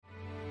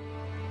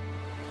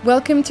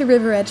Welcome to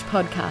River Edge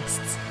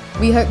Podcasts.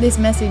 We hope this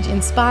message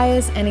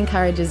inspires and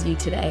encourages you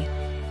today.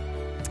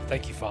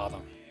 Thank you, Father.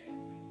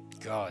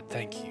 God,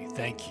 thank you,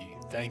 thank you,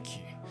 thank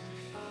you.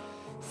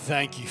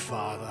 Thank you,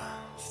 Father.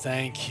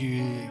 Thank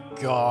you,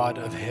 God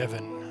of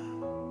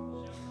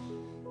heaven.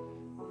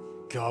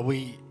 God,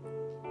 we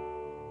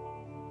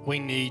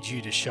need you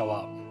to show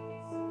up.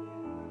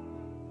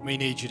 We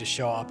need you to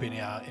show up in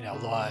our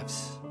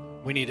lives.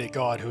 We need a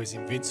God who is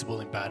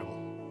invincible in battle.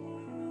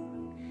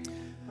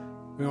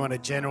 We want a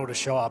general to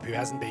show up who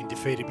hasn't been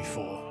defeated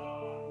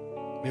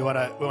before. We want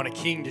a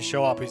king to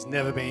show up who's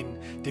never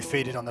been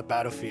defeated on the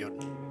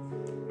battlefield.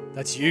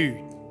 That's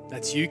you.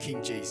 That's you,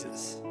 King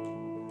Jesus.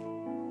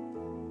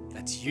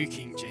 That's you,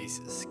 King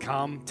Jesus.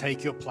 Come,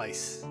 take your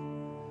place.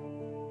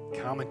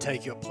 Come and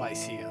take your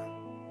place here.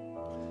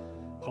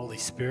 Holy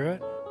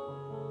Spirit,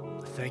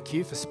 thank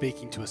you for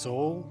speaking to us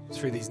all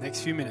through these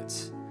next few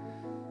minutes.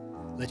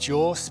 Let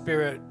your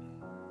Spirit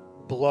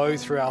blow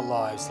through our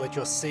lives. Let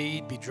your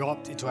seed be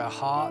dropped into our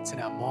hearts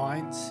and our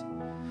minds.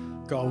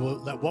 God,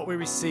 let what we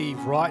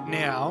receive right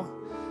now,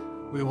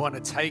 we want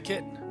to take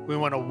it, we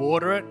want to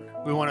water it,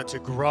 we want it to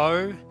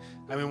grow,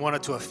 and we want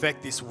it to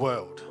affect this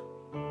world.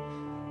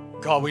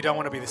 God, we don't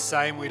want to be the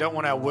same. We don't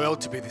want our world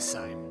to be the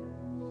same.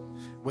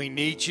 We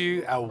need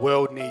you. Our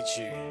world needs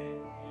you.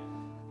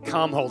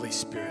 Come, Holy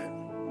Spirit.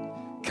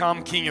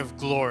 Come, King of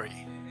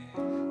glory.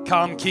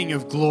 Come, King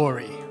of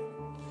glory.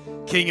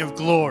 King of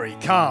glory,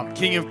 come.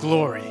 King of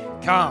glory,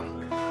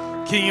 come.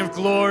 King of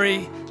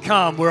glory,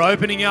 come. We're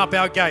opening up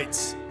our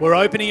gates. We're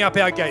opening up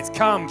our gates.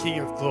 Come, King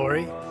of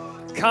glory.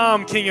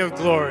 Come, King of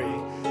glory.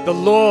 The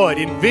Lord,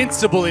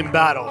 invincible in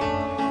battle.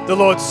 The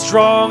Lord,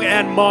 strong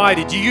and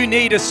mighty. Do you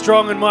need a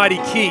strong and mighty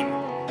King?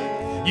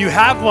 You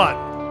have one.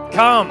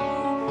 Come.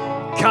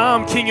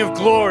 Come, King of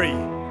glory.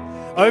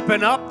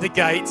 Open up the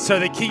gates so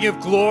the King of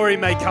glory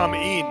may come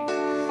in.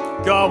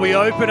 God, we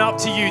open up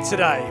to you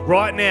today.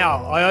 Right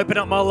now, I open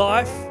up my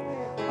life.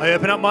 I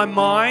open up my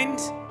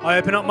mind. I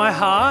open up my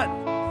heart,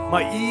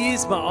 my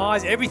ears, my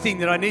eyes, everything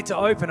that I need to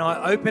open.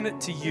 I open it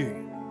to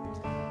you.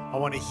 I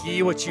want to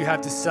hear what you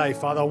have to say,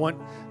 Father. I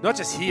want, not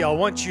just hear, I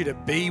want you to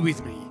be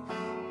with me.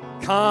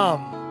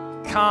 Come,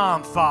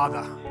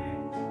 Father.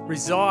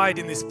 Reside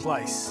in this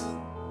place.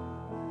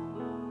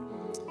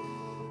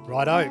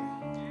 Righto.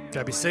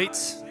 Grab your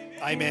seats.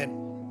 Amen.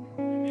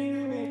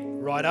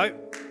 Righto.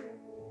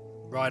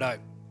 Righto.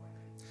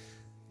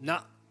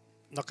 Nah,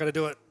 not going to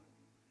do it.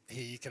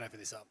 Here, you can open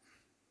this up.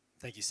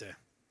 Thank you, sir.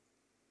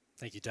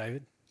 Thank you,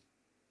 David.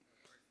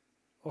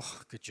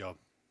 Oh, good job.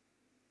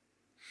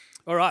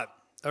 All right.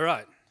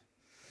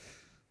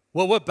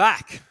 Well, we're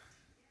back.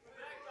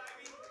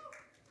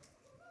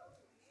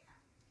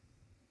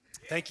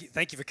 Thank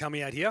you for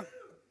coming out here.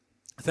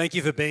 Thank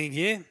you for being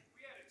here.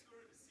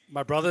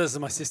 My brothers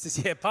and my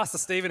sisters. Yeah, Pastor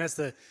Stephen has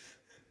to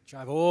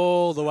drive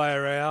all the way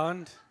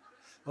around,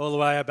 all the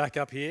way back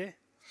up here.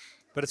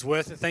 But it's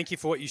worth it. Thank you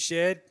for what you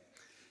shared.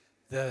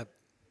 The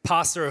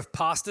pastor of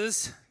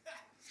pastors,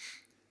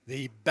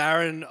 the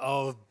baron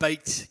of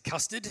baked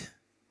custard.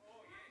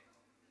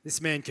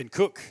 This man can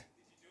cook.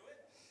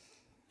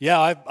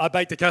 Yeah, I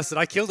baked the custard.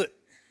 I killed it.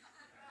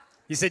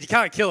 You said you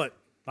can't kill it.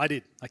 I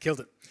did. I killed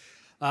it.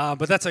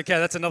 But that's okay.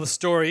 That's another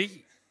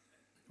story.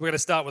 We're going to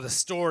start with a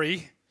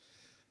story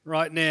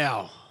right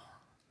now.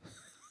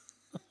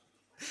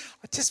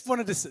 I just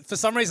wanted to, for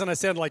some reason I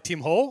sounded like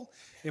Tim Hall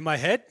in my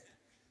head.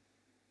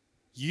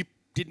 You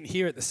didn't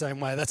hear it the same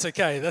way. That's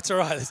okay. That's all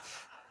right.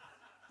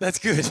 That's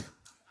good.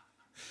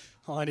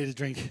 Oh, I need a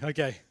drink.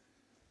 Okay.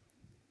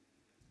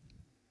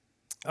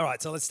 All right,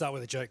 so let's start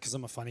with a joke because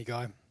I'm a funny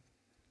guy.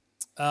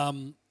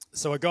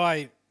 So a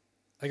guy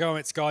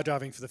went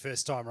skydiving for the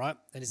first time, right?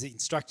 And his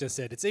instructor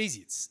said, it's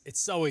easy. It's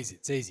so easy.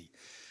 It's easy.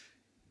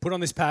 Put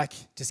on this pack.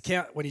 Just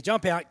count. When you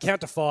jump out,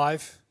 count to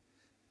 5.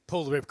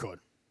 Pull the ripcord.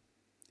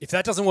 If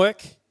that doesn't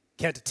work,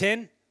 count to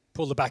 10.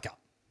 Pull the back up.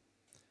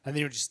 And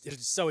then it'll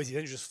just so easy.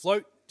 Then you just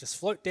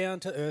float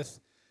down to earth.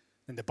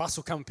 Then the bus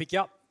will come and pick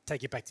you up,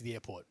 take you back to the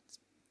airport.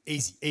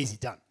 Easy,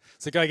 done.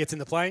 So the guy gets in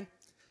the plane,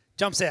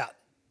 jumps out,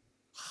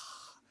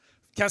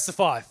 counts to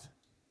 5,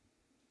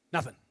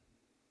 nothing.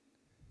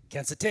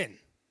 Counts to 10,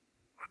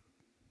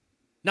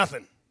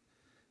 nothing.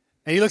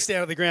 And he looks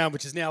down at the ground,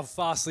 which is now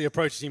fastly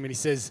approaching him, and he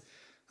says,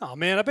 "Oh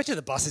man, I bet you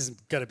the bus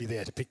isn't going to be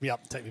there to pick me up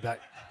and take me back."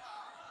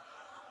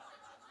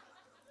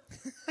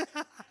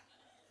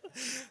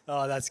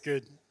 Oh, that's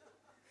good.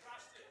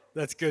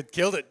 That's good.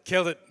 Killed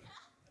it.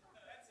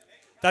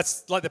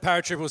 That's like the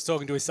paratrooper was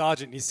talking to his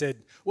sergeant and he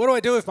said, "What do I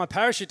do if my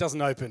parachute doesn't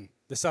open?"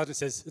 The sergeant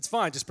says, "It's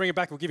fine, just bring it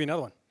back, we'll give you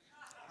another one."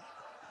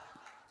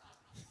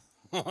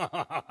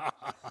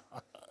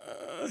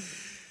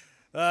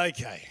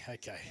 Okay.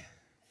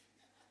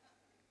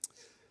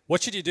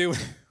 What should you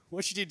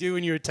do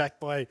when you're attacked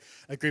by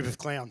a group of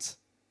clowns?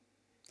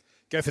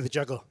 Go for the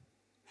juggler.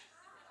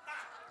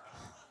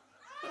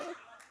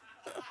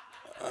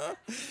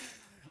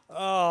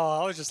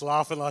 Oh, I was just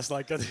laughing last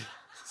night. Got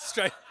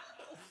straight.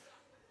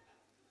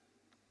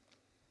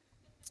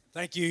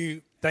 Thank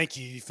you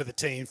for the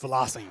team for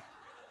laughing.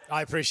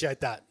 I appreciate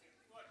that.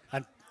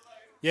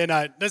 Yeah,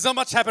 no, there's not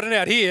much happening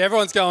out here.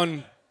 Everyone's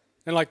going,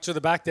 and like to the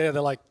back there,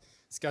 they're like,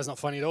 this guy's not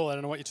funny at all. I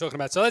don't know what you're talking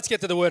about. So let's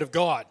get to the Word of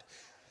God.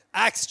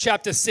 Acts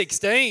chapter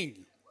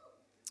 16.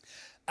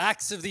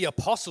 Acts of the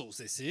Apostles,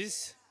 this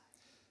is.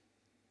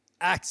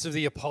 Acts of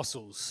the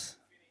Apostles.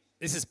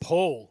 This is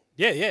Paul.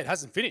 Yeah, it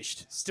hasn't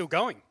finished. It's still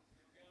going.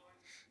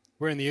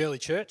 We're in the early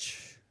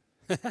church.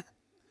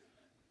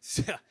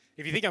 So,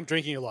 if you think I'm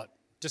drinking a lot,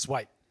 just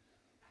wait.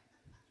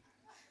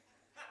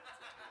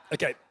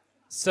 Okay,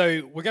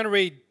 so we're going to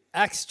read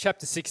Acts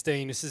chapter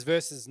 16. This is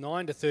verses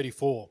 9 to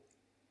 34.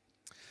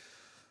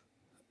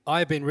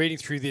 I've been reading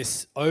through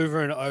this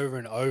over and over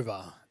and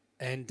over,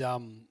 and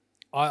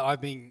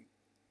I've been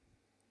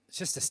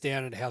just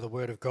astounded how the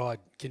Word of God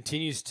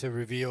continues to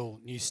reveal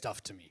new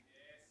stuff to me.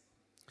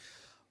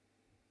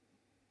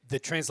 The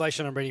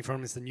translation I'm reading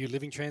from is the New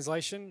Living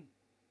Translation.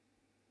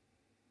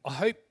 I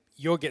hope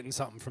you're getting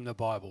something from the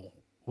Bible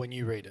when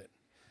you read it,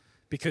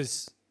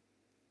 because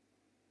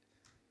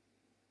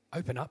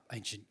open up,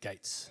 ancient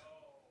gates.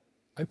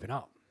 Open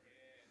up.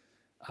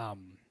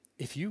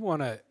 If you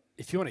want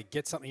to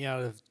get something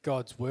out of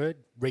God's Word,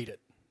 read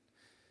it.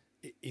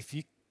 If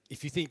you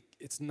think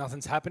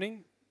nothing's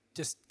happening,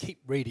 just keep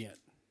reading it.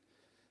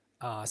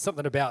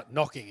 Something about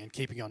knocking and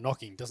keeping on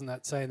knocking. Doesn't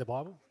that say in the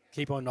Bible?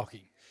 Keep on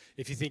knocking.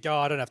 If you think,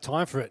 I don't have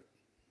time for it.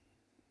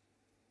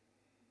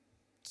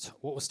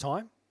 What was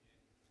time?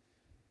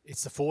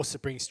 It's the force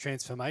that brings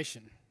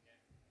transformation.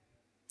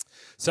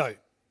 So,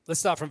 let's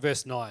start from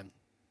verse 9.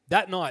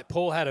 That night,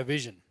 Paul had a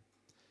vision.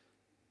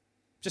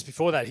 Just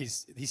before that,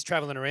 he's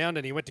traveling around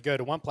and he went to go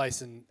to one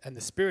place and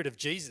the Spirit of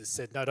Jesus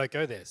said, no, don't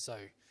go there. So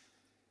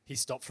he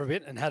stopped for a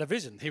bit and had a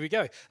vision. Here we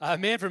go. A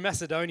man from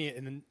Macedonia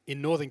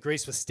in northern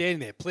Greece was standing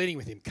there pleading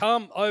with him,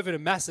 come over to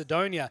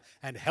Macedonia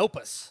and help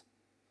us.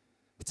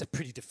 It's a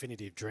pretty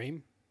definitive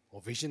dream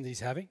or vision that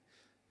he's having.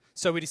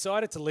 So we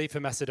decided to leave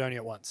for Macedonia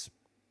at once,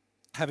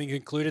 having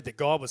concluded that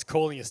God was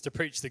calling us to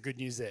preach the good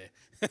news there.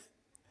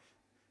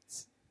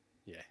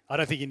 Yeah, I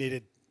don't think you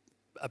needed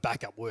a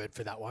backup word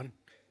for that one.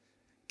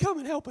 Come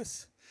and help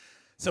us.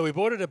 So we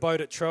boarded a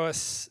boat at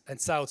Troas and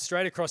sailed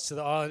straight across to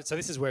the island. So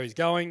this is where he's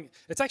going.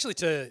 It's actually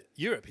to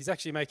Europe. He's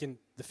actually making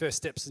the first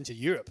steps into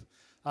Europe.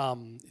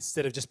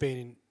 Instead of just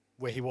being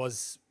where he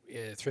was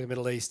through the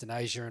Middle East and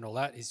Asia and all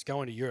that, he's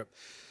going to Europe.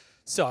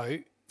 So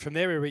from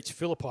there we reached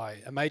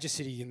Philippi, a major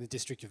city in the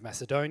district of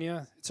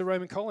Macedonia. It's a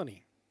Roman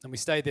colony. And we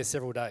stayed there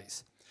several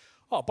days.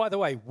 Oh, by the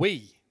way,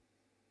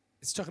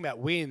 it's talking about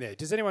we in there.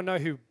 Does anyone know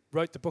who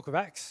wrote the book of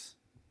Acts?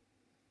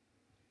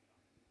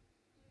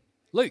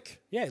 Luke.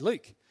 Yeah,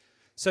 Luke.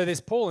 So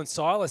there's Paul and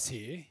Silas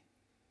here,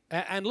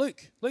 and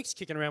Luke. Luke's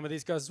kicking around with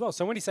these guys as well.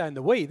 So when he's saying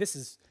the we,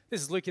 this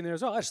is Luke in there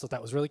as well. I just thought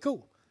that was really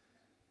cool.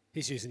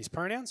 He's using his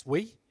pronouns,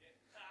 we.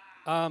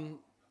 So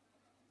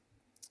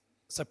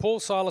Paul,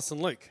 Silas,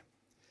 and Luke.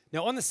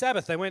 Now on the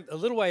Sabbath, they went a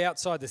little way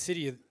outside the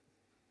city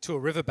to a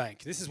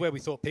riverbank. This is where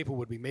we thought people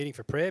would be meeting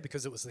for prayer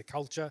because it was the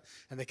culture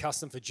and the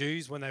custom for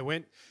Jews when they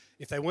went.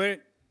 If they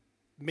weren't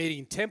meeting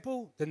in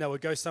temple, then they would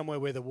go somewhere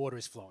where the water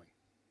is flowing.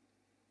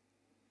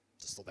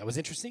 Just thought that was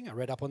interesting. I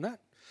read up on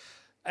that.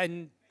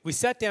 And we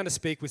sat down to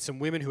speak with some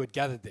women who had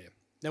gathered there.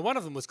 Now, one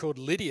of them was called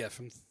Lydia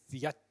from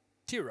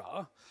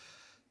Thyatira,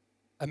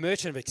 a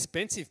merchant of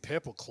expensive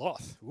purple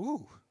cloth,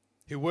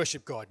 who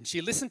worshipped God. And she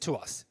listened to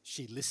us.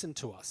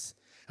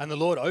 And the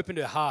Lord opened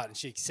her heart and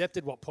she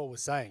accepted what Paul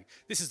was saying.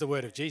 This is the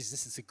word of Jesus.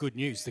 This is the good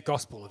news, the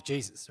gospel of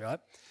Jesus, right?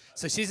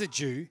 So she's a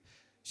Jew.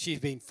 She's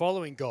been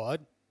following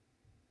God.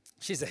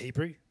 She's a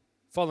Hebrew,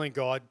 following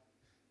God,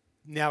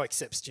 now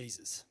accepts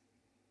Jesus.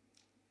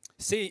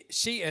 See,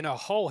 she and her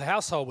whole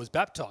household was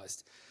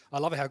baptized. I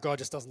love how God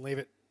just doesn't leave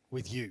it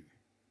with you.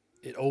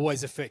 It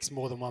always affects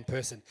more than one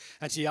person.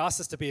 And she asked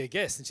us to be a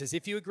guest. And she says,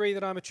 if you agree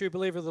that I'm a true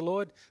believer of the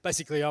Lord,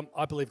 basically,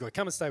 I believe God.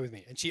 Come and stay with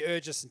me. And she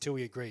urged us until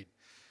we agreed.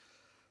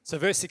 So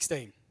verse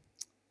 16.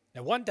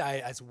 Now one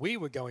day as we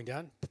were going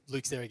down,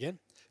 Luke's there again,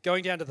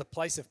 going down to the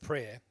place of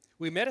prayer,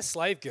 we met a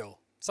slave girl,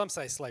 some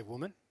say slave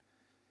woman,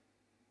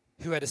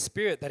 who had a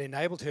spirit that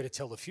enabled her to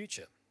tell the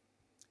future.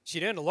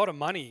 She'd earned a lot of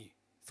money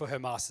for her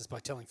masters by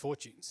telling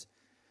fortunes.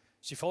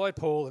 She followed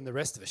Paul and the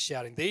rest of us,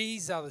 shouting,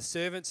 these are the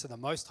servants of the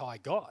Most High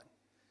God,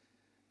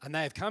 and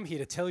they have come here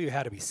to tell you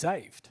how to be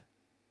saved.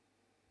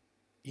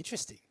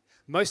 Interesting.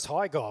 Most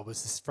High God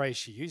was this phrase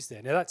she used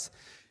there. Now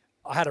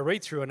I had a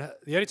read through, and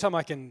the only time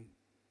I can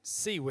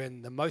see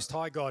when the Most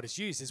High God is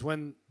used is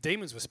when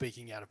demons were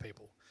speaking out of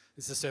people.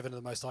 This is a servant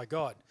of the Most High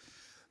God.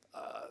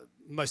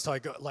 Most High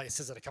God, like it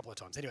says that a couple of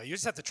times. Anyway, you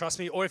just have to trust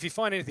me, or if you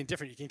find anything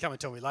different, you can come and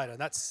tell me later,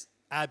 and that's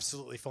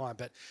absolutely fine.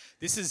 But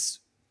it's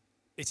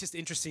just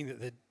interesting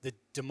that the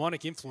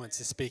demonic influence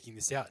is speaking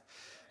this out.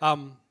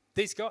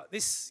 This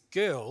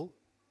girl,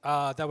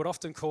 they would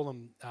often call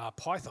him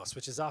Pythos,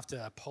 which is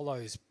after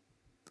Apollo's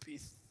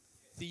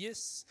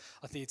Pythias,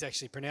 I think it's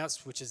actually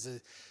pronounced, which is a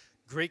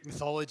Greek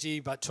mythology,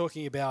 but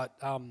talking about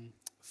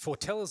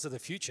foretellers of the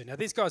future. Now,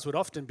 these guys would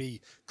often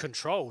be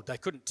controlled. They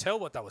couldn't tell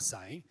what they were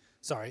saying.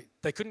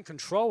 They couldn't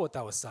control what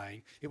they were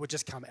saying. It would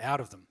just come out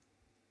of them.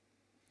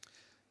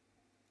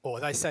 Or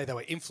they say they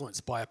were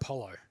influenced by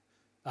Apollo.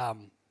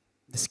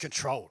 This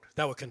controlled.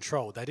 They were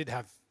controlled. They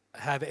didn't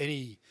have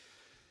any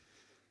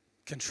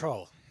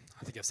control.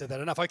 I think I've said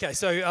that enough. Okay,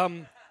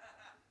 so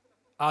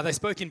they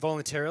spoke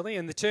involuntarily,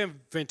 and the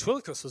term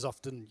ventriloquist was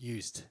often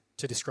used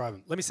to describe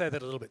them. Let me say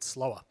that a little bit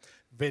slower.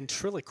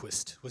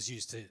 Ventriloquist was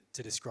used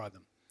to describe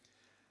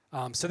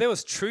them. So there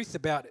was truth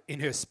in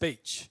her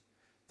speech.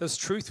 There was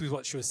truth with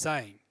what she was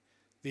saying.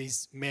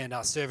 These men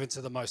are servants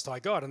of the Most High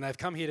God, and they've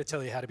come here to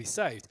tell you how to be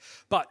saved.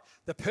 But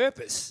the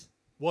purpose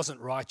wasn't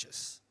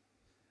righteous,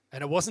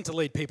 and it wasn't to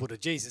lead people to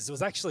Jesus. It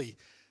was actually,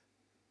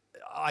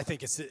 I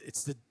think it's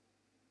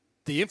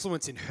the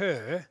influence in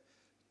her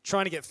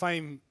trying to get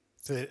fame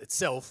for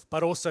itself,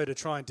 but also to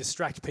try and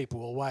distract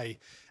people away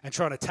and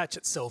try and attach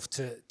itself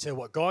to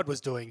what God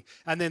was doing.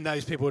 And then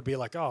those people would be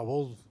like, oh,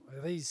 well,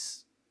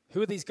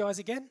 who are these guys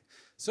again?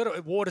 Sort of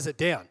it waters it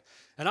down.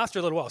 And after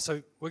a little while,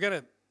 so we're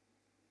going to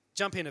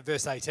jump in at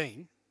verse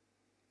 18.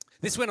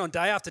 This went on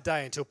day after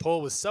day until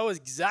Paul was so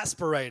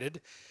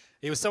exasperated,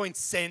 he was so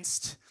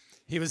incensed,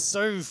 he was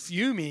so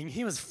fuming,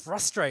 he was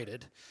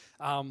frustrated,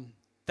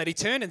 that he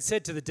turned and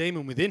said to the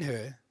demon within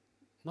her,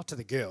 not to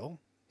the girl,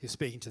 he was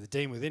speaking to the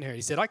demon within her,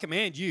 he said, I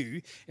command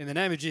you in the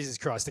name of Jesus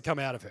Christ to come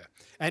out of her.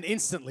 And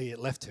instantly it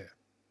left her.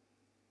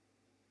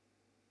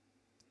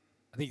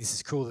 I think this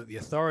is cool that the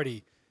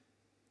authority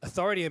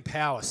and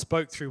power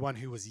spoke through one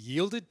who was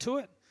yielded to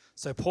it.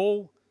 So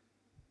Paul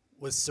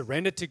was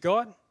surrendered to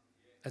God,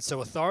 and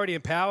so authority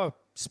and power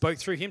spoke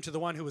through him to the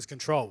one who was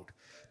controlled,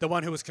 the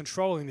one who was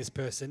controlling this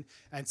person,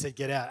 and said,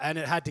 get out. And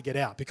it had to get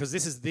out, because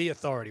this is the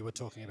authority we're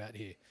talking about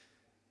here.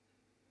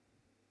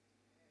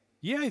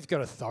 Yeah, you've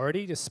got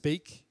authority to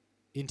speak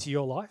into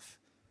your life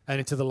and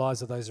into the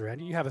lives of those around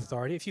you. You have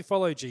authority. If you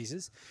follow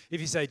Jesus,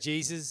 if you say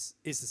Jesus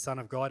is the Son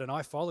of God and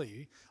I follow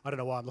you, I don't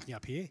know why I'm looking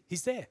up here.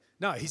 He's there.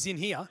 No, he's in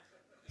here.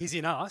 He's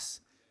in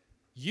us.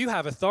 You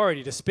have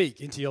authority to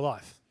speak into your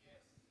life.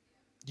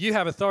 You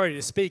have authority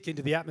to speak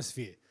into the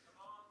atmosphere.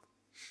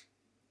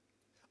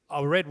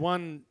 I read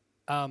one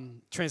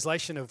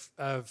translation of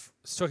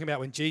it's talking about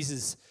when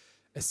Jesus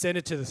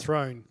ascended to the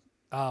throne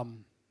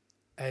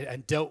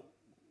and dealt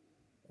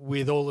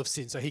with all of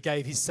sin. So he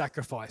gave his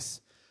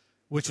sacrifice,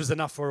 which was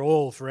enough for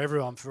all, for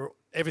everyone, for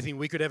everything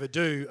we could ever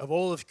do of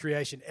all of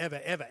creation,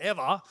 ever,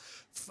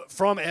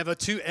 from ever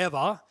to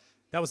ever.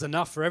 That was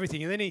enough for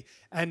everything.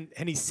 And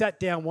then he sat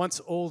down once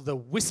all the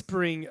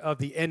whispering of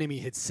the enemy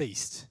had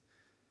ceased.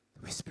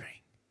 Whispering.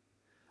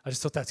 I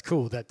just thought that's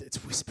cool that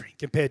it's whispering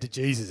compared to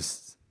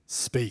Jesus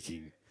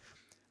speaking.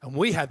 And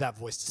we had that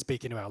voice to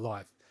speak into our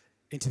life,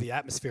 into the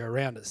atmosphere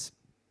around us.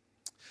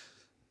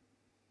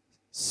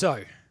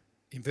 So,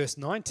 in verse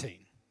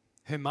 19,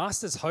 her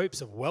master's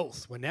hopes of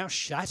wealth were now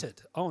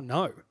shattered. Oh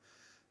no.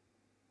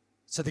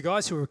 So the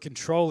guys who were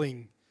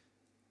controlling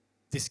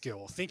this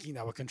girl, thinking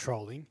they were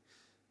controlling,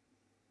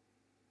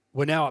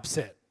 were now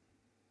upset.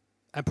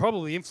 And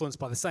probably influenced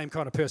by the same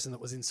kind of person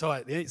that was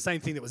inside. The same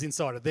thing that was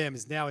inside of them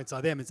is now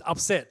inside them. It's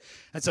upset.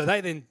 And so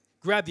they then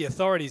grabbed the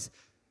authorities.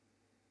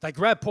 They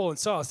grabbed Paul and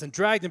Silas and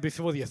dragged them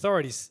before the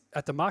authorities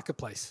at the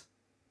marketplace.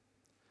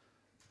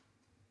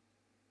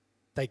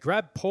 They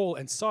grabbed Paul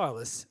and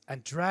Silas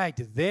and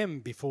dragged them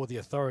before the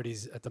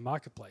authorities at the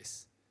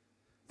marketplace.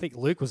 I think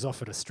Luke was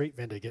off at a street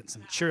vendor getting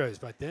some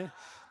churros back there.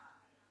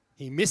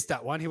 He missed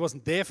that one. He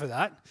wasn't there for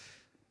that.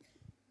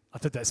 I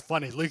thought that's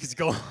funny. Luke is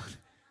gone.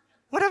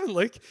 What happened,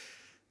 Luke?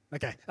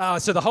 Okay.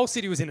 So the whole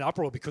city was in an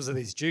uproar because of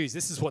these Jews.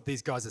 This is what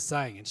these guys are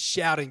saying and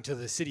shouting to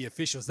the city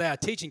officials. They are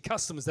teaching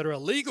customs that are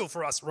illegal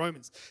for us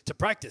Romans to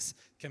practice.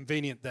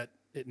 Convenient that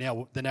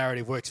the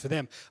narrative works for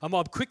them. A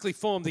mob quickly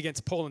formed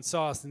against Paul and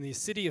Silas, and the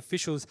city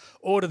officials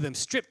ordered them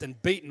stripped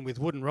and beaten with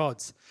wooden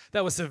rods.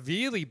 They were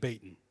severely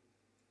beaten.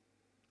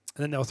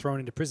 And then they were thrown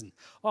into prison.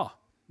 Oh,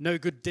 no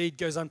good deed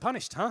goes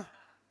unpunished, huh?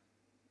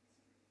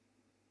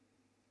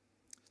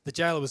 The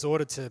jailer was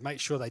ordered to make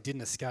sure they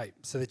didn't escape.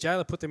 So the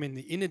jailer put them in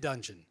the inner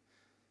dungeon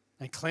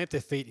and clamped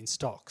their feet in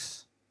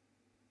stocks.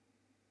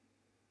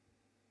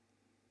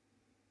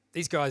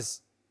 These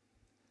guys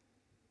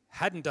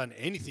hadn't done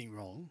anything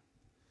wrong.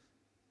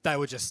 They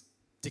were just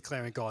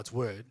declaring God's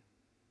word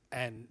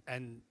and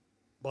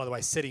by the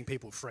way, setting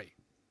people free.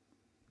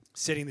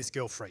 Setting this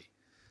girl free.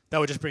 They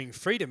were just bringing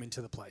freedom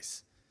into the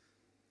place.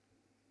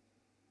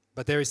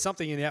 But there is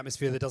something in the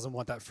atmosphere that doesn't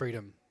want that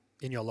freedom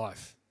in your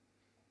life.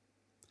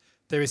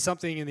 There is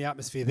something in the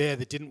atmosphere there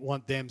that didn't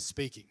want them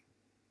speaking.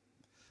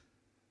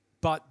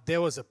 But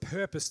there was a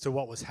purpose to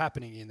what was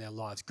happening in their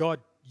lives. God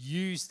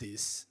used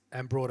this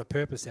and brought a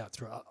purpose out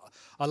through it.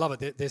 I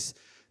love it. There's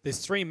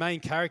three main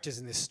characters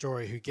in this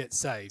story who get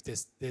saved.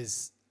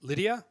 There's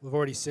Lydia, we've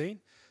already seen.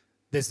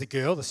 There's the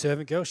girl, the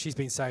servant girl. She's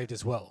been saved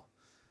as well.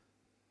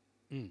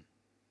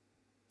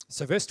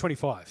 So verse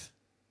 25.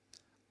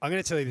 I'm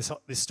going to tell you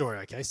this story,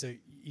 okay? So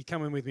you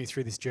come in with me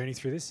through this journey,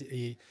 through this.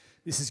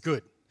 This is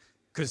good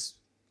because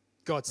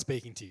God's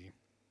speaking to you.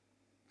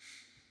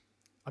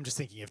 I'm just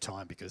thinking of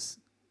time because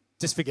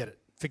just forget it.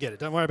 Forget it.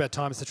 Don't worry about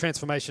time. It's the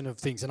transformation of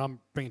things, and I'm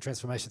bringing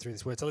transformation through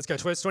this word. So let's go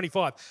to verse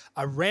 25.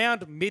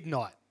 Around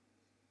midnight,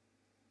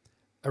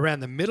 around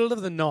the middle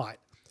of the night,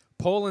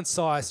 Paul and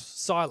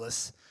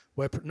Silas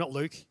not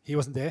Luke, he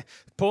wasn't there.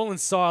 Paul and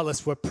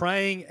Silas were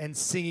praying and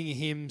singing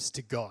hymns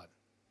to God.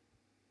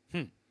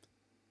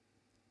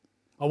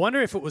 I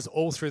wonder if it was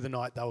all through the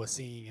night they were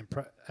singing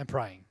and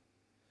praying.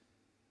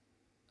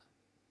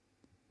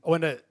 I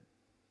wonder,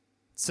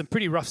 some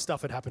pretty rough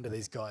stuff had happened to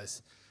these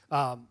guys.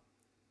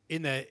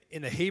 In the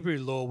Hebrew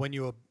law, when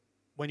you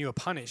were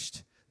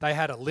punished, they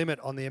had a limit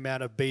on the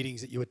amount of beatings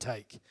that you would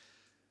take.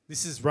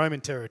 This is Roman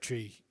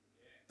territory.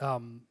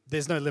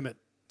 There's no limit.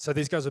 So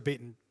these guys were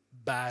beaten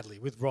badly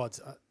with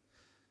rods.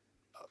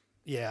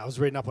 I was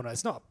reading up on it.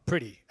 It's not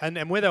pretty.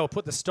 And where they were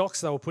put, the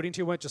stocks they were put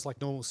into weren't just like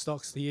normal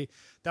stocks. They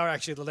were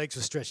actually, the legs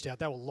were stretched out.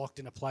 They were locked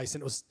in a place,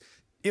 and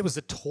it was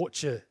a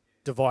torture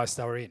device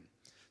they were in.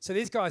 So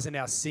these guys are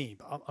now seen.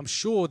 I'm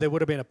sure there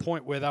would have been a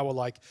point where they were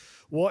like,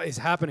 what is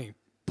happening?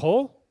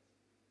 Paul,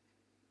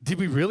 did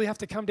we really have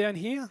to come down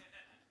here?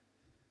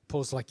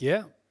 Paul's like,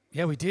 yeah,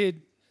 we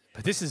did.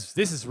 But this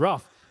is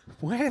rough.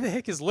 Where the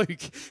heck is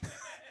Luke?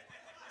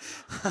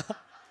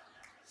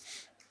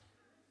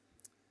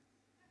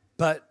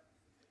 But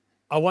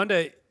I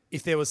wonder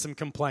if there was some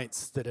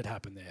complaints that had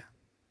happened there.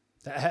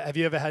 Have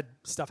you ever had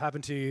stuff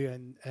happen to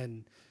you?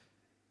 And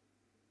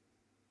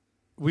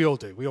we all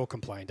do. We all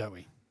complain, don't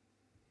we?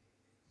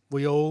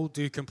 We all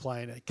do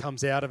complain. It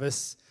comes out of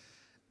us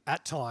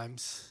at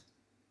times.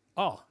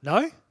 Oh,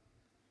 no?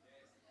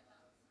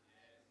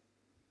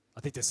 I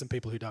think there's some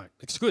people who don't.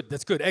 It's good.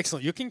 That's good.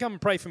 Excellent. You can come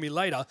and pray for me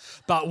later.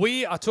 But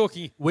we are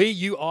talking, we,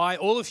 you, I,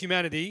 all of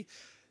humanity,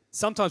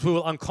 sometimes we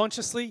will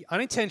unconsciously,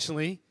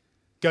 unintentionally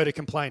go to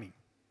complaining.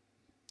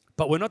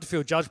 But we're not to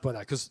feel judged by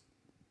that, because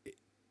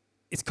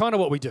it's kind of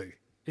what we do.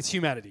 It's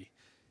humanity.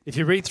 If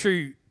you read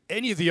through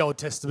any of the Old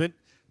Testament,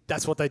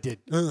 that's what they did.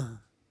 And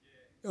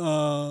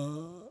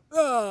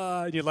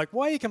you're like,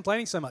 why are you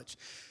complaining so much?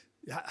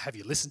 Have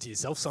you listened to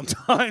yourself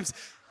sometimes?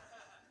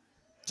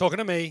 Talking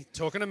to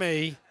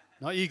me,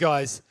 not you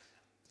guys.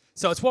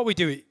 So it's what we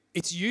do.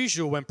 It's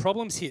usual when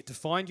problems hit to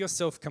find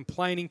yourself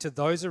complaining to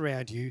those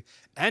around you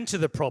and to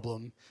the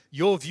problem,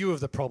 your view of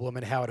the problem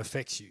and how it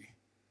affects you.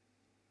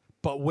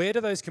 But where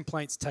do those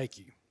complaints take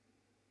you?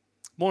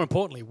 More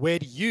importantly, where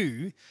do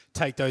you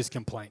take those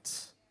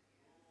complaints?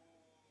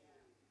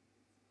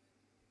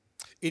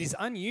 It is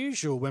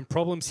unusual when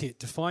problems hit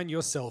to find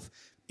yourself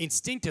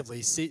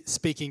instinctively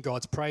speaking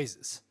God's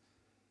praises.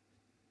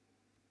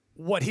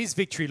 What his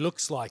victory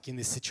looks like in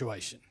this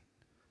situation.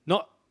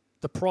 Not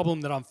the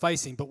problem that I'm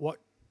facing, but what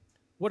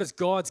does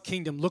God's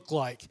kingdom look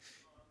like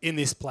in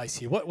this place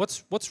here?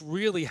 What's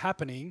really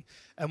happening,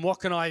 and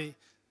what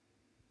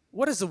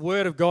does the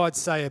word of God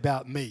say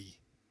about me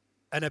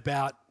and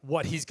about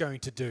what he's going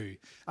to do,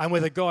 and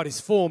whether God is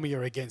for me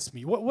or against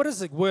me? What does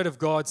the word of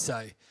God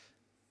say?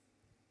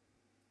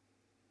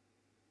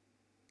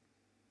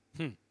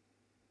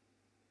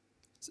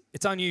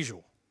 It's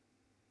unusual.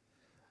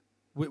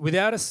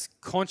 Without us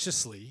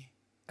consciously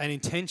and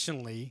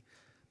intentionally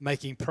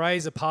making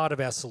praise a part of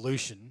our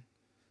solution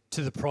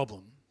to the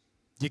problem,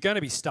 you're going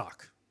to be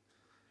stuck.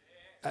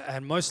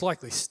 And most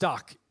likely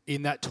stuck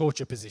in that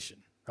torture position,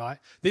 right?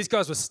 These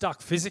guys were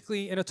stuck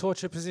physically in a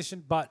torture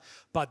position, but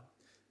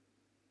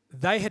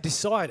they had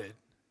decided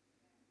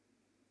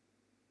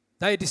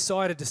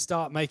to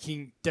start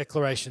making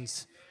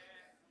declarations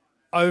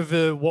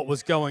over what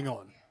was going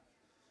on.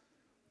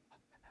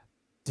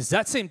 Does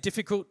that seem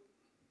difficult?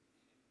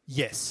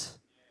 Yes.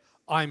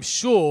 I'm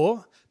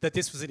sure that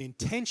this was an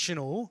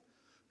intentional,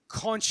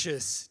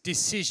 conscious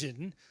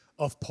decision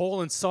of Paul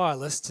and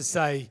Silas to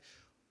say,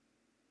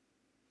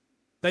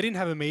 they didn't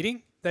have a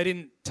meeting, they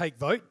didn't take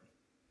vote.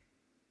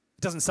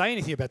 It doesn't say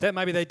anything about that.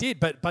 Maybe they did,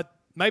 but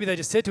maybe they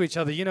just said to each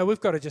other, we've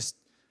got to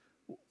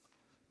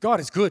God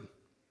is good.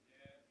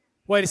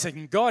 Wait a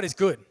second, God is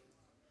good.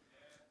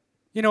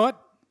 You know what?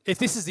 If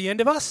this is the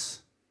end of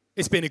us,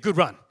 it's been a good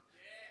run.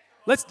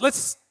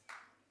 Let's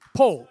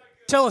Paul,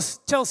 tell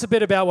us a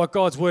bit about what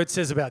God's word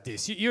says about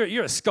this.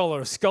 You're a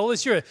scholar of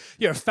scholars. You're a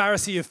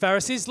Pharisee of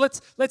Pharisees.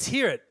 Let's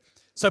hear it.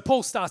 So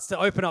Paul starts to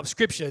open up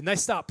scripture, and they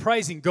start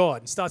praising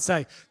God and start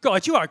saying,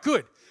 God, you are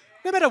good.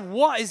 No matter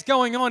what is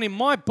going on in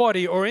my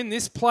body or in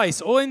this place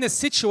or in the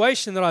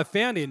situation that I've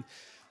found in,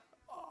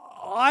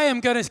 I am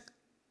going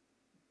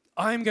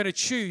to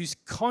choose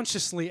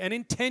consciously and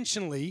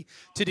intentionally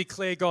to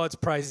declare God's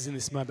praises in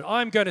this moment.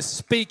 I'm going to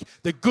speak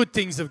the good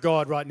things of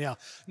God right now.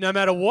 No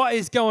matter what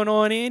is going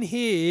on in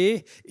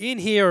here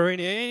or in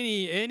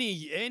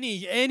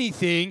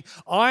anything,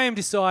 I am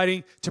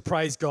deciding to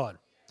praise God.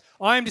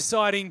 I am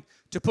deciding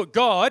to put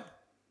God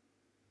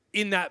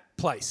in that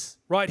place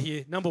right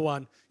here. Number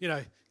one,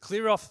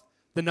 clear off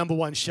the number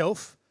one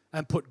shelf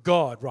and put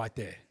God right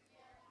there.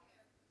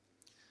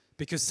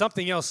 Because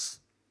something else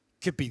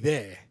could be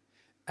there.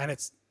 And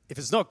if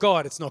it's not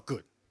God, it's not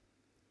good.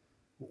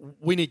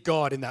 We need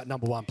God in that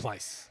number one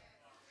place.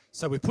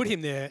 So we put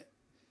him there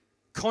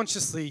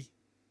consciously,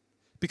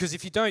 because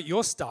if you don't,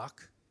 you're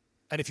stuck.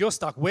 And if you're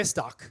stuck, we're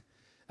stuck.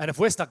 And if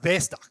we're stuck, they're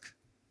stuck.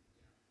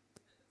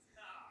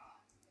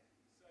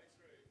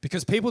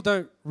 Because people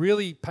don't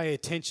really pay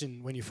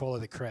attention when you follow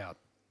the crowd.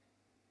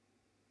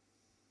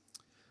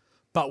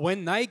 But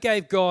when they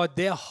gave God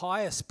their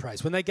highest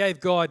praise, when they gave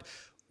God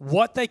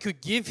what they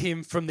could give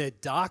him from their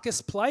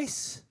darkest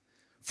place,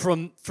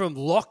 from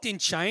locked in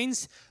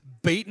chains,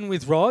 beaten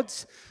with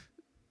rods,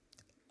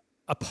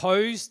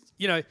 opposed,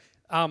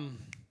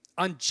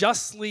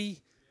 unjustly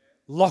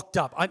locked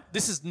up.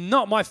 This is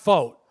not my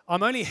fault.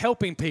 I'm only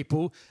helping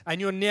people,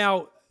 and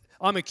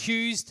I'm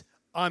accused,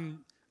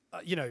 I'm,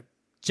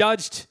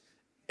 judged,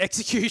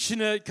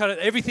 executioner, kind of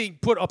everything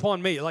put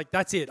upon me. Like,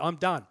 that's it, I'm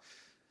done.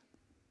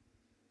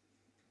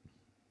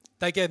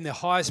 They gave him their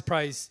highest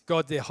praise,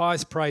 God their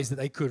highest praise that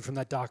they could from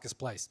that darkest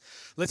place.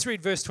 Let's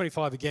read verse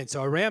 25 again.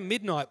 So around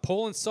midnight,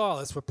 Paul and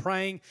Silas were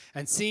praying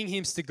and singing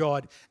hymns to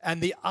God,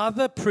 and the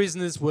other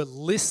prisoners were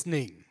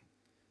listening.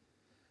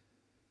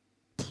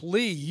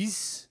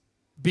 Please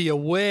be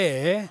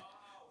aware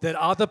that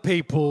other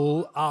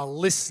people are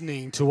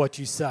listening to what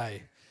you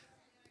say.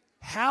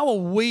 How are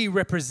we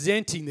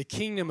representing the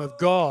kingdom of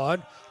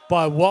God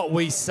by what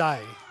we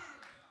say?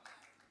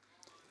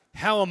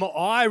 How am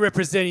I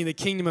representing the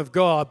kingdom of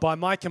God by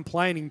my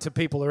complaining to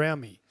people around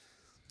me?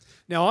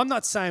 Now, I'm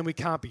not saying we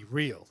can't be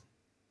real.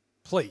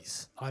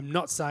 Please, I'm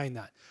not saying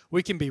that.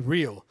 We can be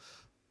real.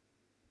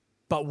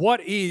 But what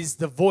is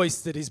the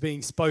voice that is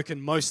being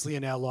spoken mostly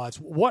in our lives?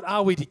 What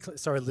are we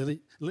sorry,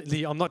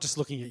 Lily, I'm not just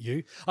looking at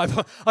you. I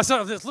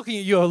was looking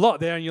at you a lot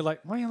there, and you're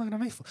like, what are you looking at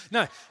me for?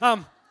 No.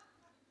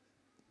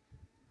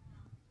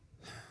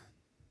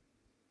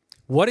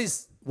 What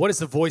is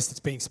the voice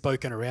that's being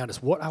spoken around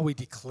us? What are we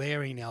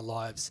declaring in our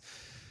lives?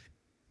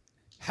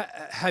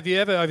 Have you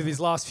ever, over these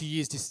last few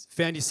years, just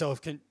found yourself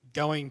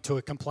going to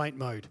a complaint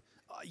mode?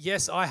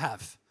 Yes, I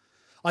have.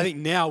 I think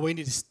now we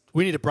need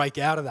to break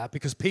out of that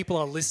because people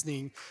are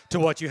listening to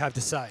what you have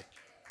to say.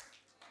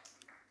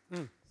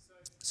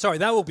 Sorry,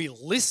 they will be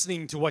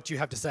listening to what you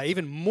have to say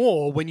even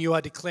more when you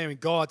are declaring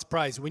God's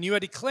praise. When you are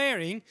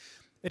declaring,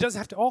 it doesn't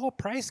have to,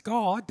 praise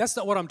God. That's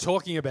not what I'm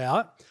talking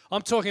about.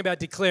 I'm talking about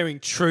declaring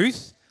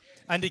truth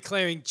and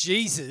declaring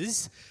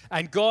Jesus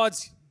and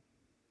God's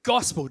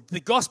gospel,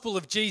 the gospel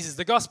of Jesus,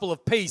 the gospel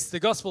of peace,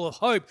 the gospel of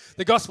hope,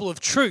 the gospel of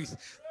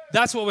truth.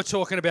 That's what we're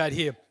talking about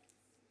here.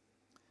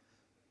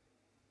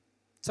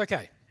 It's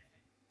okay.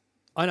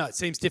 I know it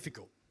seems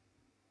difficult,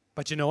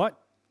 but you know what?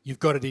 You've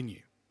got it in you.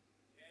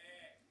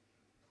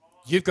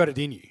 You've got it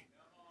in you.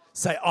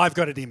 Say, I've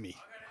got it in me.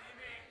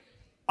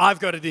 I've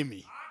got it in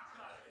me.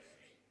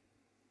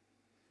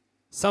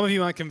 Some of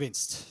you aren't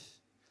convinced.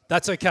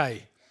 That's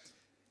okay.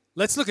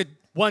 Let's look at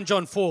 1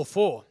 John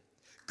 4:4.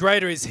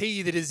 Greater is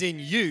he that is in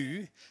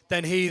you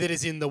than he that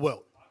is in the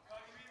world.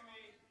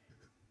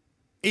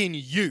 In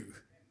you.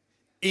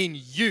 In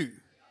you.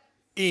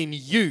 In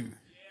you.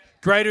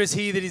 Greater is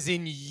he that is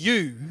in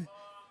you.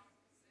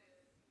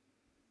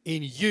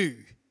 In you.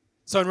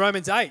 So in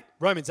Romans 8,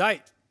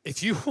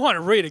 if you want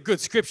to read a good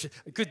scripture,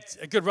 a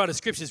good run of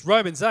scriptures,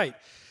 Romans 8,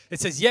 it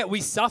says, yet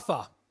we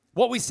suffer.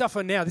 What we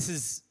suffer now, this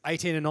is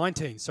 18 and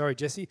 19, sorry,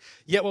 Jesse.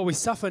 Yet what we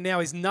suffer now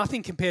is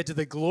nothing compared to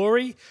the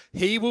glory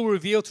he will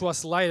reveal to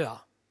us later.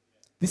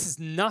 This is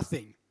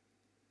nothing.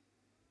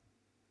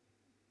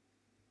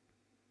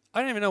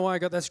 I don't even know why I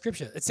got that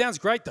scripture. It sounds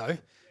great though.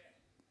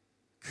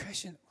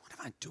 Christian, what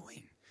am I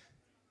doing?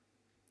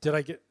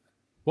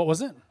 What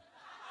was it?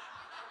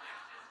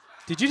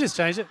 Did you just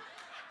change it?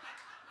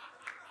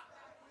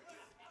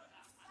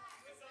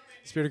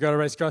 Spirit of God who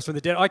raised Christ from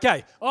the dead.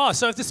 Okay.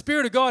 So if the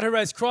Spirit of God who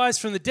raised Christ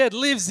from the dead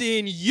lives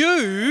in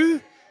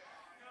you,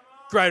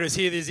 greater is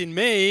he that is in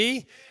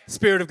me.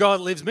 Spirit of God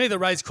lives in me that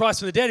raised Christ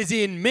from the dead is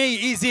in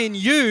me, is in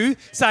you.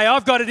 Say,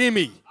 I've got it in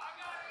me.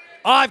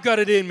 I've got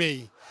it in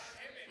me.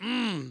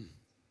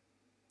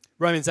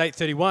 Romans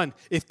 8:31.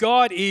 If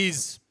God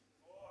is,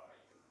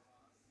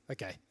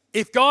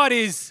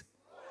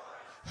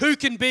 who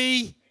can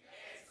be?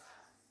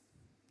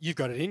 You've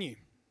got it in you.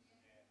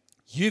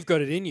 You've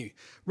got it in you.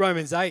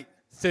 Romans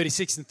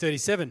 8:36 and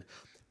 37.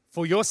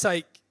 For your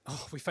sake,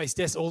 we face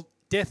death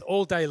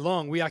all day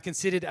long. We are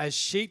considered as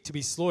sheep to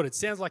be slaughtered.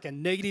 Sounds like a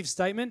negative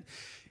statement.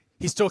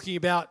 He's talking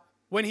about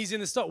when he's in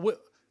the stock.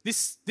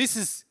 This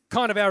is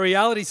kind of our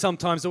reality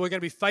sometimes, that we're going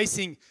to be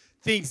facing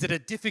things that are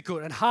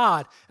difficult and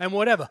hard and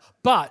whatever.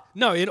 But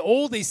no, in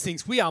all these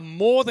things, we are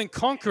more than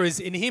conquerors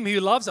in him who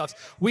loves us.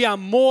 We are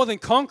more than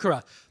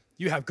conqueror.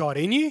 You have God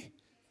in you.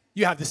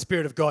 You have the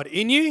Spirit of God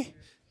in you.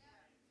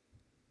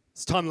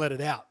 It's time to let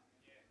it out.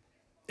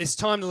 It's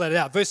time to let it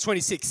out. Verse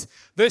 26.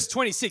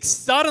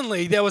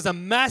 Suddenly there was a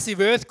massive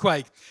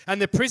earthquake,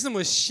 and the prison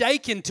was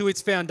shaken to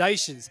its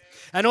foundations.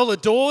 And all the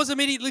doors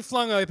immediately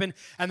flung open,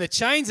 and the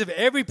chains of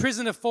every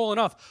prisoner fallen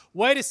off.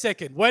 Wait a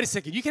second.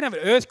 You can have an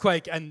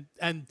earthquake and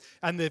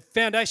the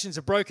foundations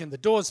are broken, the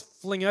doors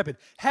fling open.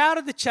 How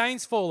did the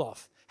chains fall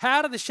off?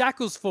 How did the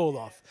shackles fall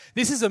off?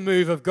 This is a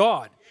move of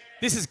God.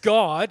 This is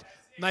God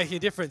making a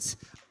difference.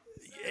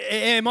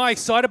 Am I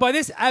excited by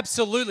this?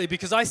 Absolutely,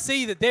 because I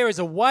see that there is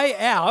a way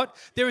out.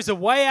 There is a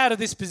way out of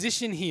this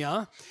position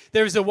here.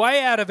 There is a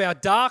way out of our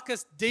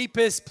darkest,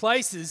 deepest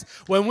places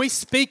when we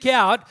speak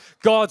out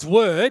God's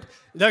word.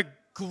 The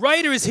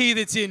greater is he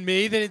that's in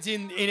me than it's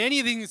in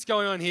anything that's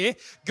going on here.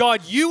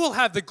 God, you will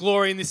have the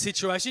glory in this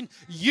situation.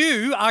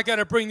 You are going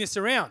to bring this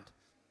around.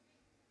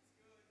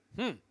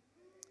 The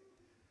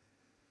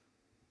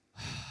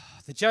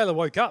jailer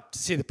woke up to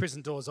see the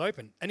prison doors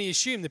open, and he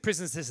assumed the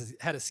prisoners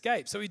had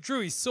escaped, so he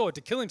drew his sword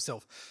to kill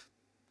himself.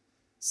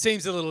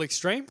 Seems a little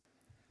extreme,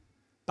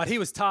 but he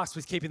was tasked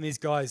with keeping these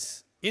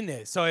guys in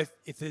there. So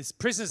if his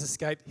prisoners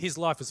escaped, his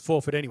life was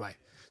forfeit anyway.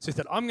 So he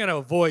thought, I'm going to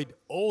avoid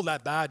all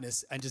that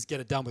badness and just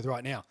get it done with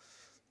right now.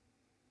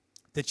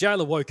 The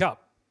jailer woke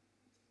up.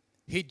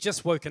 He'd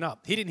just woken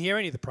up. He didn't hear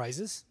any of the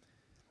praises.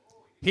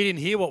 He didn't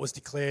hear what was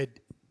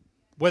declared,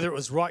 whether it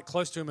was right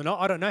close to him or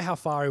not. I don't know how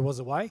far he was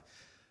away.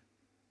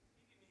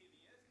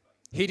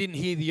 He didn't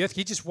hear the earthquake.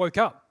 He just woke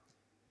up.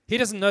 He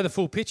doesn't know the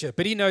full picture,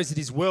 but he knows that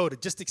his world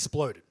had just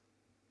exploded.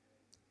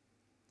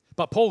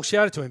 But Paul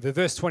shouted to him, in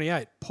verse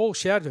 28, Paul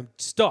shouted to him,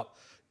 stop,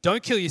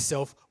 don't kill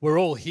yourself, we're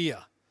all here.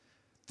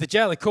 The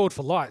jailer called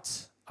for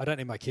lights. I don't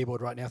need my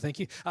keyboard right now, thank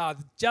you. The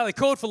jailer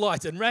called for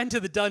lights and ran to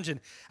the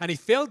dungeon, and he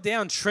fell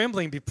down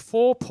trembling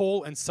before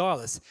Paul and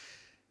Silas.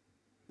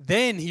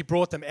 Then he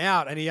brought them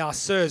out, and he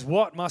asked, sirs,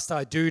 what must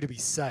I do to be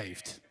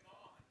saved?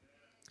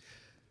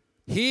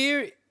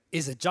 Here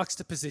is a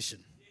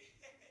juxtaposition.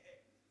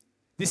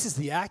 This is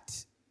the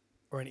act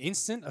or an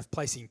instant of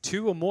placing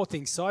two or more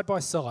things side by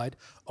side,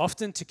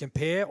 often to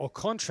compare or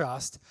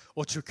contrast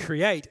or to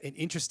create an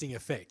interesting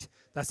effect.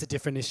 That's the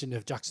definition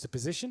of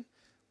juxtaposition.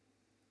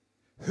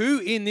 Who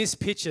in this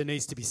picture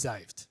needs to be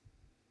saved?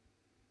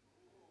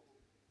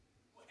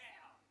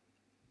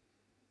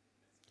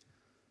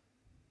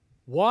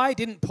 Why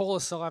didn't Paul or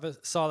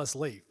Silas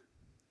leave?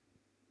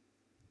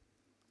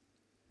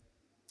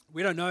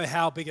 We don't know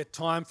how big a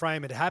time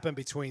frame had happened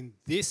between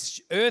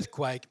this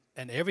earthquake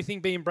and everything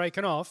being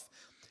broken off,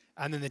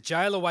 and then the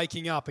jailer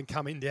waking up and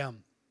coming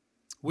down.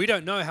 We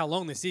don't know how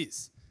long this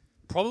is.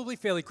 Probably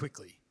fairly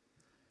quickly.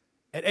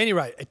 At any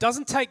rate, it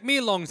doesn't take me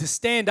long to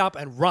stand up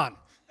and run.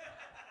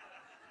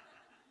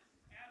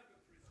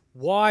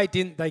 Why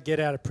didn't they get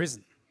out of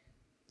prison?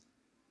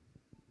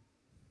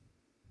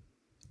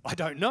 I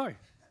don't know.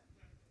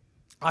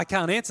 I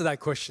can't answer that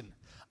question,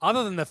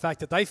 other than the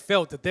fact that they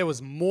felt that there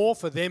was more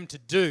for them to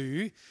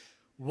do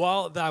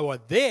while they were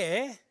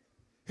there.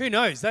 Who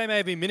knows? They may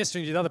have been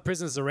ministering to the other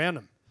prisoners around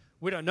them.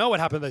 We don't know what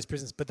happened to those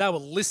prisoners, but they were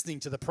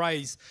listening to the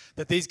praise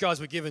that these guys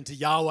were given to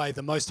Yahweh,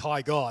 the Most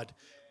High God.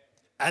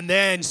 And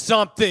then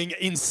something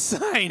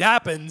insane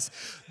happens.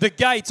 The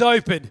gates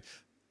opened,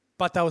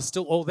 but they were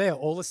still all there.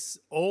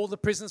 All the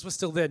prisoners were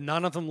still there.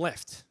 None of them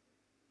left.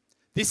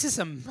 This is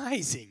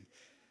amazing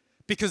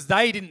because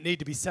they didn't need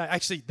to be saved.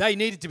 Actually, they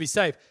needed to be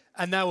saved,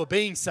 and they were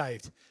being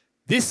saved.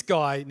 This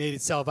guy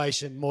needed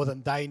salvation more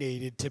than they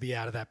needed to be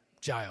out of that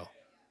jail.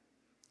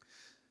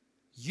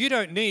 You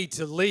don't need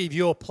to leave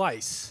your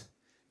place.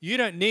 You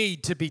don't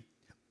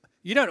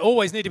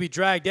always need to be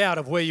dragged out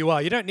of where you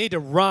are. You don't need to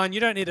run. You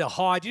don't need to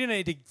hide. You don't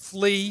need to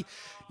flee.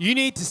 You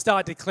need to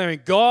start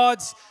declaring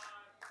God's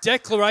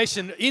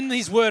declaration in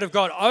His Word of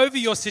God over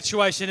your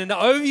situation and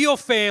over your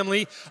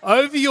family,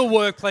 over your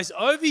workplace,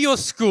 over your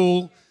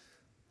school,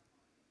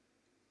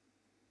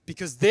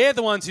 because they're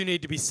the ones who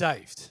need to be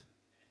saved.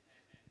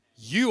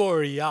 You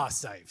already are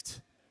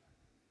saved.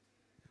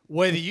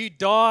 Whether you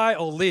die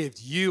or lived,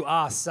 you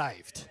are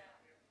saved.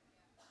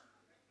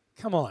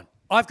 Come on.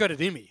 I've got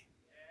it in me.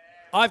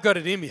 I've got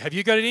it in me. Have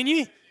you got it in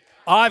you?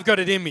 I've got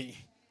it in me.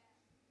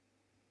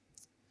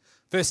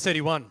 Verse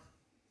 31.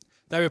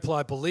 They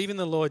replied, believe in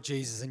the Lord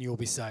Jesus and you will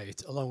be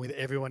saved, along with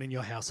everyone in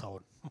your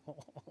household.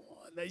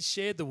 They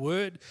shared the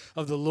word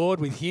of the Lord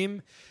with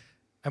him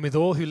and with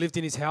all who lived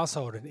in his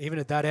household. And even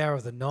at that hour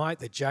of the night,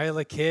 the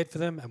jailer cared for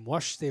them and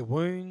washed their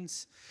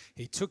wounds.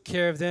 He took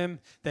care of them.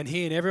 Then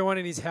he and everyone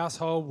in his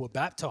household were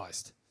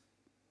baptized.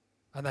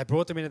 And they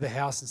brought them into the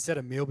house and set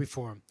a meal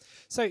before him.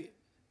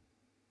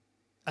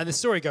 And the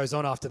story goes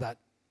on after that.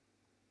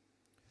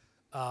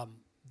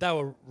 They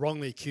were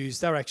wrongly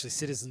accused. They were actually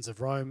citizens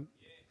of Rome.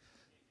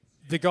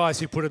 The guys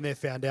who put them there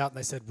found out and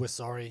they said, we're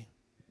sorry.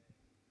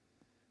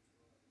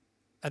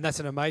 And that's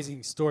an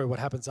amazing story, what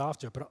happens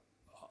after. But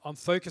I'm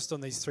focused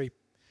on these three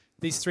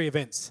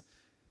events.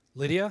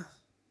 Lydia,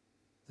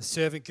 the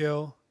servant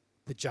girl,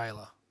 the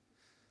jailer.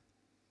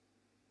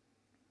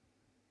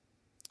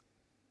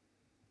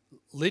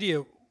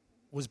 Lydia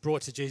was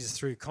brought to Jesus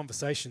through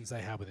conversations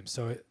they had with him.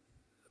 So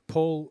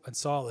Paul and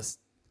Silas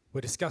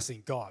were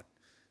discussing God,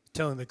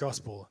 telling the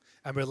gospel,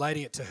 and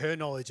relating it to her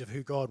knowledge of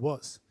who God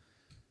was.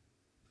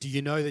 Do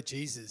you know that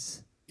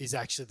Jesus is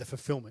actually the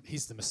fulfillment?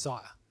 He's the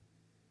Messiah.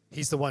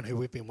 He's the one who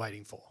we've been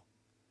waiting for.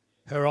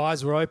 Her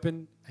eyes were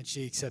open and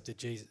she accepted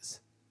Jesus.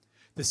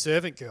 The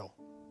servant girl,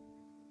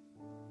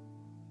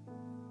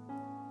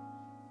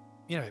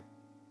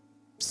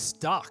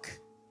 stuck,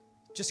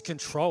 just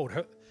controlled.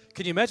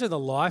 Can you imagine the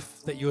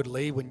life that you would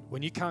lead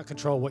when you can't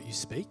control what you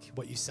speak,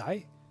 what you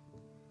say?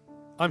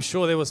 I'm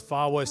sure there was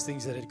far worse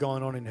things that had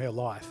gone on in her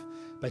life,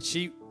 but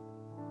she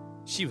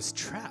was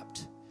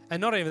trapped. And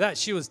not only that,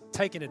 she was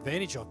taken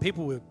advantage of.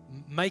 People were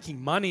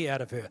making money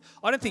out of her.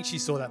 I don't think she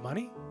saw that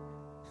money.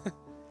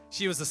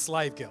 She was a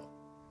slave girl.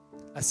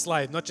 A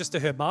slave, not just to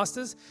her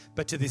masters,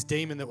 but to this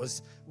demon that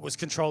was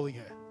controlling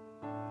her.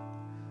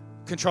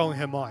 Controlling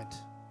her mind.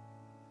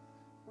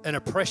 An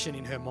oppression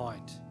in her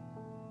mind.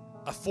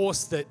 A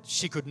force that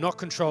she could not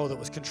control that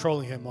was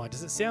controlling her mind.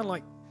 Does it sound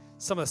like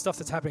some of the stuff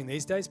that's happening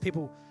these days?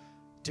 People,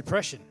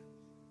 depression.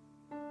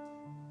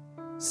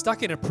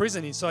 Stuck in a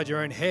prison inside your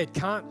own head.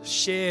 Can't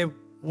share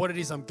what it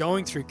is I'm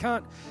going through.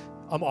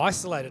 I'm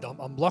isolated.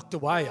 I'm locked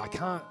away. I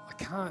can't.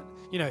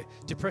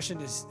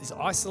 Depression is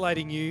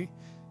isolating you.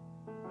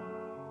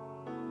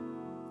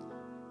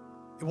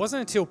 It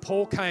wasn't until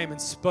Paul came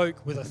and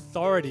spoke with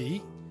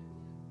authority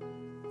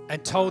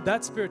and told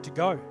that spirit to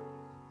go.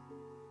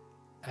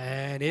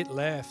 And it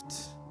left.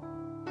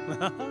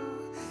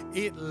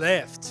 It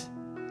left.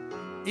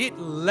 It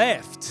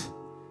left.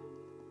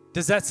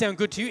 Does that sound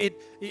good to you?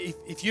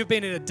 If you've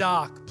been in a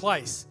dark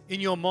place in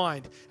your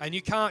mind and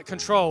you can't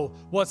control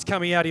what's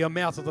coming out of your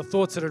mouth or the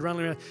thoughts that are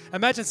running around,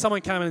 imagine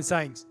someone coming and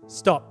saying,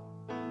 stop,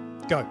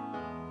 go.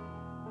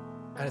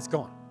 And it's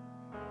gone.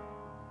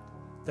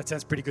 That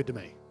sounds pretty good to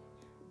me.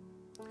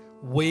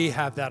 We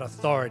have that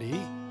authority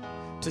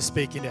to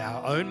speak into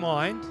our own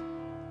mind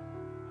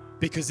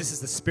because this is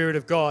the Spirit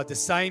of God, the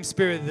same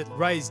Spirit that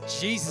raised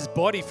Jesus'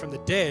 body from the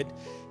dead.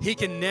 He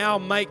can now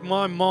make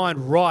my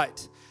mind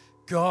right.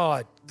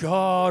 God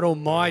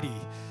Almighty,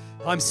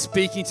 I'm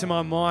speaking to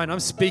my mind. I'm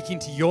speaking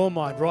to your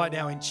mind right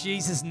now in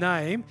Jesus'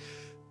 name.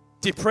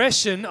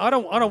 Depression, I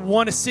don't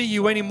want to see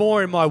you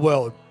anymore in my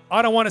world.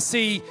 I don't want to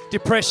see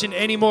depression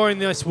anymore in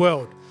this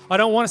world. I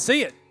don't want to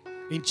see it.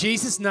 In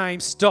Jesus'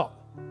 name, stop.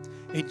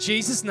 In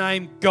Jesus'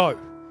 name, go.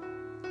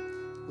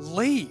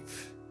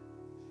 Leave.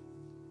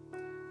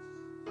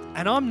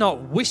 And I'm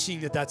not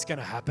wishing that that's going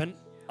to happen.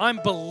 I'm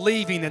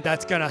believing that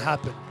that's going to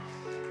happen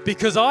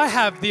because I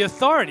have the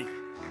authority.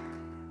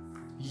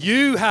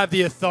 You have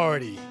the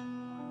authority.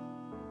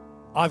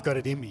 I've got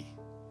it in me.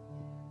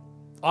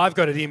 I've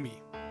got it in me.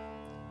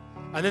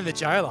 And then the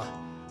jailer,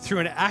 through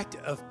an act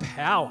of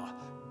power,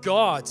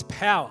 God's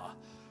power,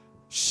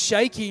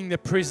 shaking the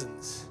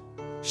prisons,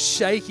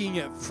 shaking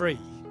it free.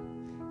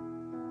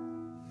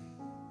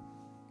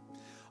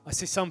 I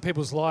see some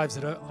people's lives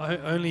that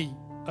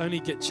only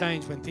get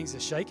changed when things are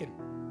shaken.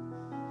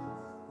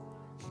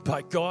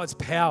 But God's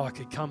power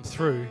could come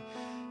through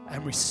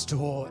and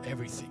restore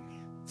everything.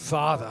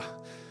 Father,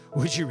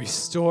 would you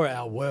restore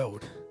our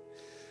world?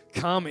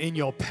 Come in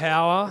your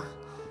power.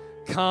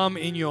 Come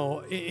in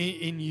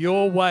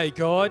your way,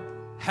 God.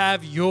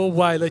 Have your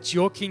way. Let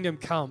your kingdom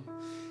come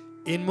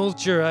in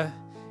Mildura,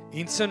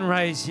 in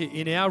Sunraysia,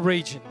 in our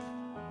region.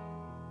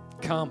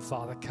 Come,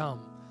 Father,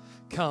 come.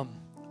 Come.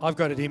 I've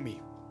got it in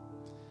me.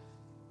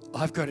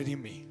 I've got it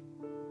in me.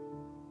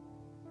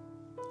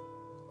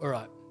 All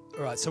right.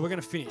 So we're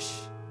going to finish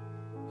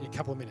in a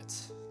couple of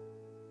minutes.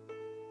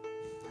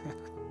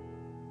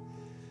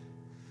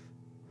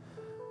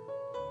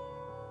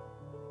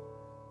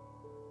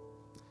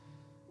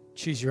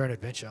 Choose your own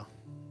adventure.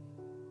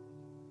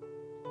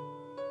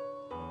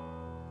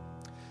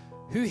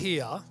 Who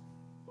here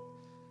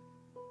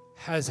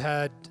has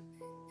had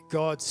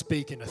God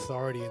speak in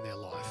authority in their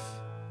life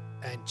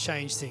and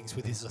change things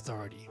with his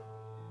authority?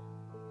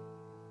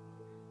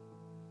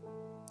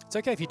 It's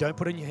okay if you don't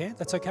put it in your hand.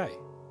 That's okay.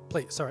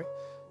 Please, sorry.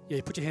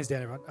 Yeah, put your hands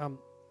down, everyone.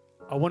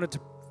 I wanted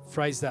to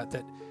phrase that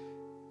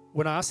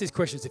when I ask these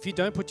questions, if you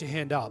don't put your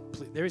hand up,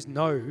 there is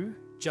no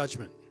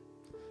judgment.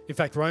 In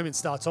fact, Romans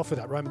starts off with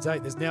that. Romans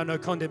 8, there's now no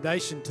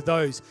condemnation to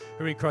those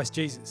who are in Christ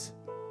Jesus.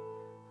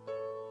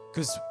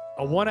 Because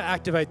I want to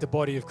activate the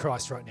body of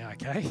Christ right now,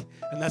 okay?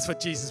 And that's what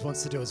Jesus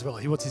wants to do as well.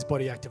 He wants his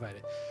body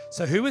activated.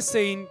 So who has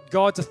seen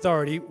God's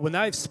authority? When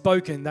they've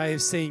spoken, they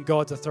have seen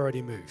God's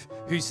authority move.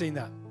 Who's seen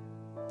that?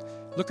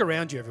 Look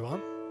around you,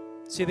 everyone.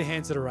 See the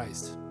hands that are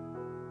raised.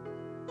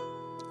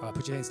 All right,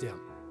 put your hands down.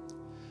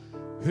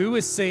 Who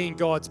has seen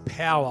God's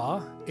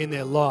power in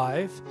their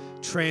life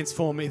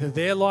transform either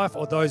their life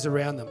or those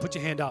around them? Put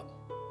your hand up.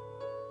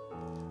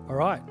 All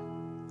right.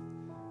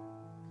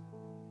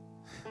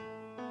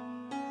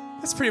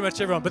 That's pretty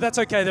much everyone, but that's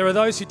okay. There are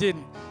those who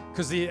didn't,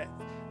 because the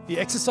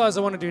exercise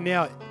I want to do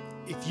now,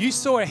 if you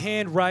saw a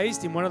hand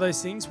raised in one of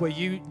those things where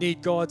you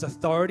need God's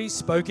authority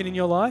spoken in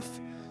your life,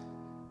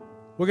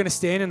 we're going to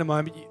stand in a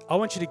moment. I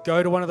want you to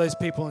go to one of those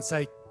people and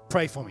say,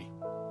 pray for me.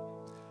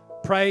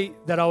 Pray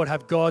that I would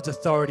have God's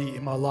authority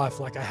in my life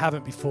like I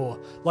haven't before,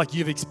 like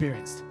you've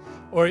experienced.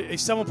 Or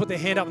if someone put their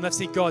hand up and they've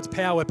seen God's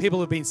power where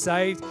people have been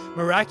saved,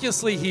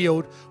 miraculously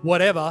healed,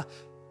 whatever,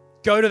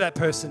 go to that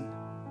person.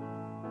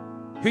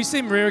 Who's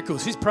seen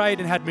miracles? Who's prayed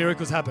and had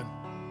miracles happen?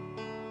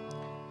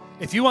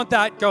 If you want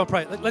that, go and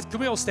pray. Can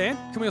we all stand?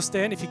 Can we all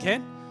stand if you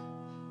can?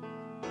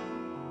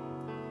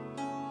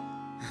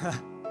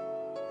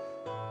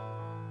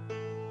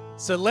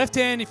 So left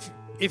hand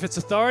if it's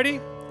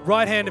authority,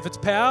 right hand if it's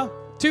power,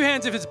 two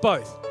hands if it's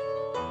both.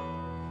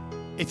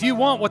 If you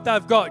want what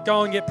they've got,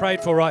 go and get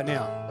prayed for right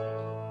now.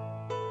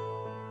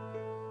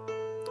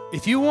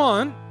 If you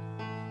want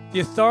the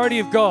authority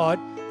of God,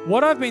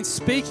 what I've been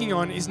speaking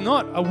on is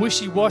not a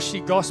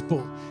wishy-washy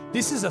gospel.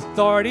 This is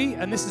authority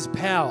and this is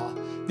power.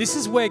 This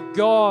is where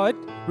God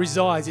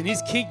resides, in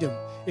His kingdom.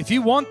 If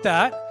you want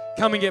that,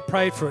 come and get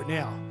prayed for it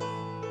now.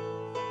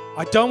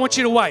 I don't want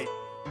you to wait.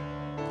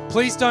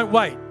 Please don't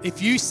wait.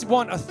 If you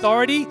want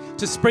authority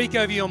to speak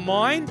over your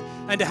mind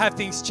and to have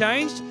things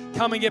changed,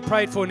 come and get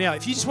prayed for now.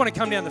 If you just want to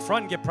come down the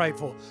front and get prayed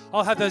for,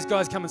 I'll have those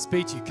guys come and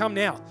speak to you. Come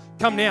now.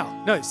 Come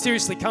now. No,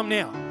 seriously, come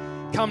now.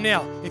 Come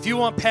now. If you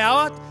want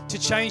power to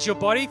change your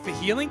body for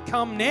healing,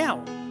 come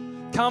now.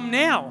 Come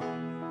now.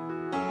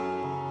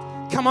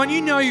 Come on,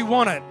 you know you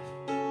want it.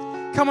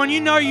 Come on, you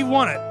know you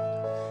want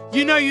it.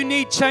 You know you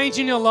need change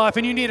in your life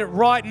and you need it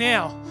right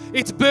now.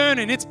 It's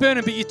burning,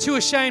 but you're too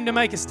ashamed to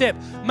make a step.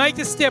 Make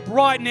a step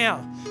right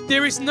now.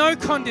 There is no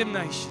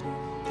condemnation.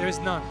 There is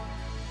none.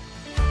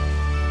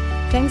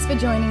 Thanks for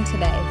joining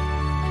today.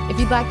 If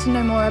you'd like to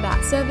know more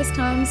about service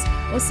times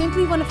or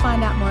simply want to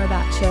find out more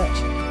about church,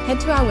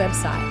 head to our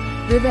website,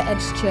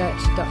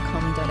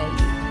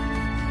 riveredgechurch.com.au.